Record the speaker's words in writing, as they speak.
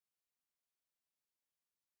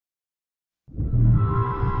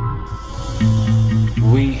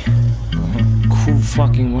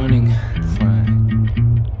fucking running.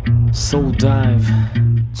 Soul dive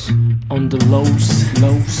on the lows,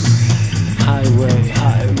 highway.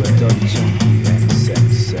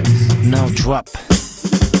 Now drop.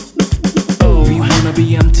 We wanna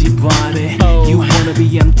be empty body, you wanna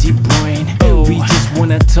be empty brain. We just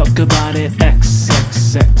wanna talk about it.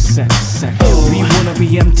 We wanna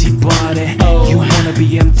be empty body, you wanna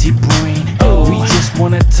be empty brain. We just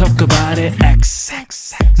wanna talk about it.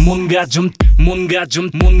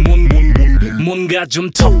 뭔가 좀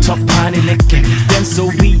텁텁한 이 느낌. 댄서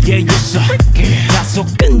위에 요소 다소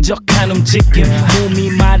끈적한 움직임.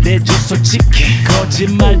 몸이 말해줘 솔직히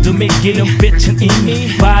거짓말도 믿기는 빛은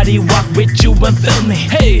이미 Body rock with you and feel me.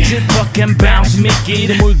 Hey, buck and bounce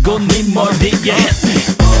미끼를 물고 네 머리에 hit me.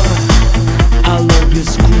 I love you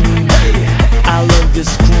scream, I love you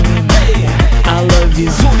scream, I love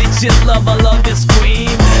you 소리 질러. I love you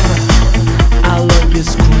scream, I love you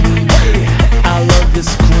scream, I love you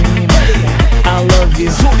scream, I love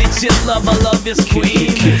you 소리 질러. I love you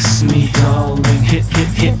scream. Kiss me darling, hit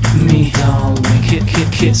me darling,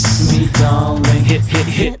 kiss me darling,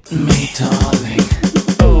 hit me darling.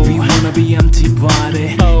 We wanna be empty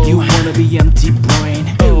body, you wanna be empty brain.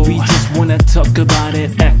 We just wanna talk about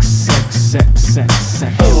it.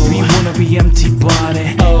 We wanna be empty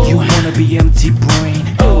body, you wanna be empty brain.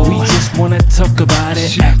 We just wanna talk about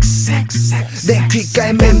it. 내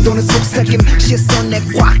귓가에 맴도는 속삭임, 시선에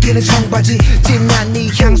꽉 끼는 청바지, 진한 네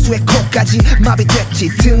향수에 코까지 마비됐지.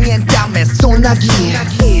 등엔 땀에 소나기,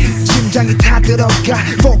 심장이 타들어가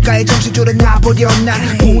포가에 정신 줄여 놔버려. 난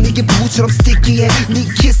분위기 부처럼 스티키해 네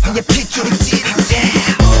키스에 핏줄이 찌릿해.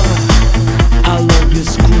 I love you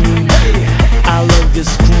scream, I love you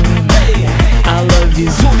scream, I love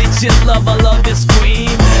you 소리 질러. I love you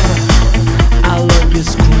scream, I love you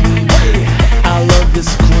scream, I love you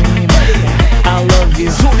scream, I love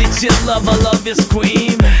you 소리 질러. I love you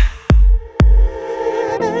scream.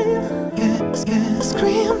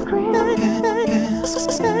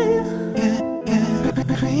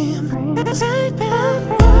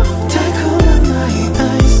 달콤한 나의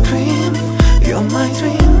아이스크림, You're my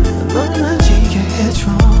dream, 널 만지게 해줘.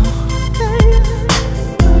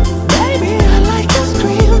 Baby I like your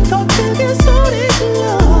scream, 더 크게 소리 질러.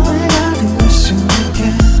 나를 다시 느껴.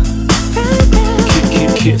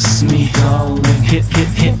 Kiss me darling, hit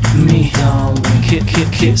me darling,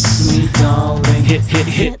 kiss me darling,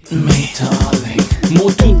 hit me darling.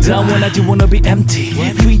 모두 다 원하지 wanna be empty.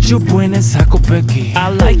 Feed your brain and 사고배기.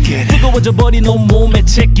 I like it. 뜨거워져 버린 온몸에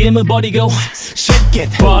책임을 버리고 shake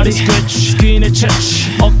it. Body stretch, skin을 touch.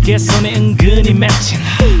 어깨선에 은근히 맺힌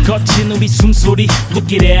거친 우리 숨소리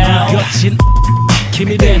Look it out. 거친 Give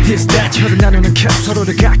me that, this, that. 혀를 나누는 kiss,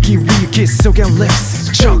 서로를 갖기 위해 kiss 속의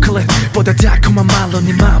lips. 초콜릿보다 달콤한 말로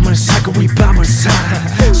네 맘을 사고 이 밤을 사.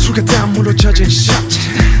 술과 땀으로 젖은 shot.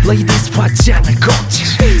 Ladies 화장을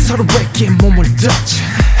걷지, 서로에게 몸을 던져.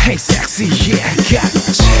 Hey sexy, yeah,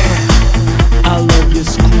 gotcha. I love you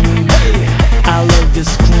scream, I love you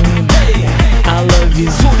scream, I love you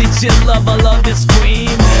소리 질러. I love you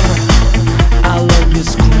scream, I love you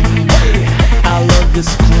scream, I love you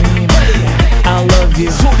scream, I love you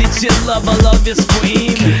소리 질러. I love you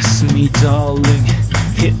scream. Kiss me darling,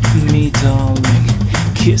 hit me darling,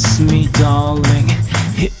 kiss me darling,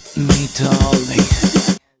 hit me darling.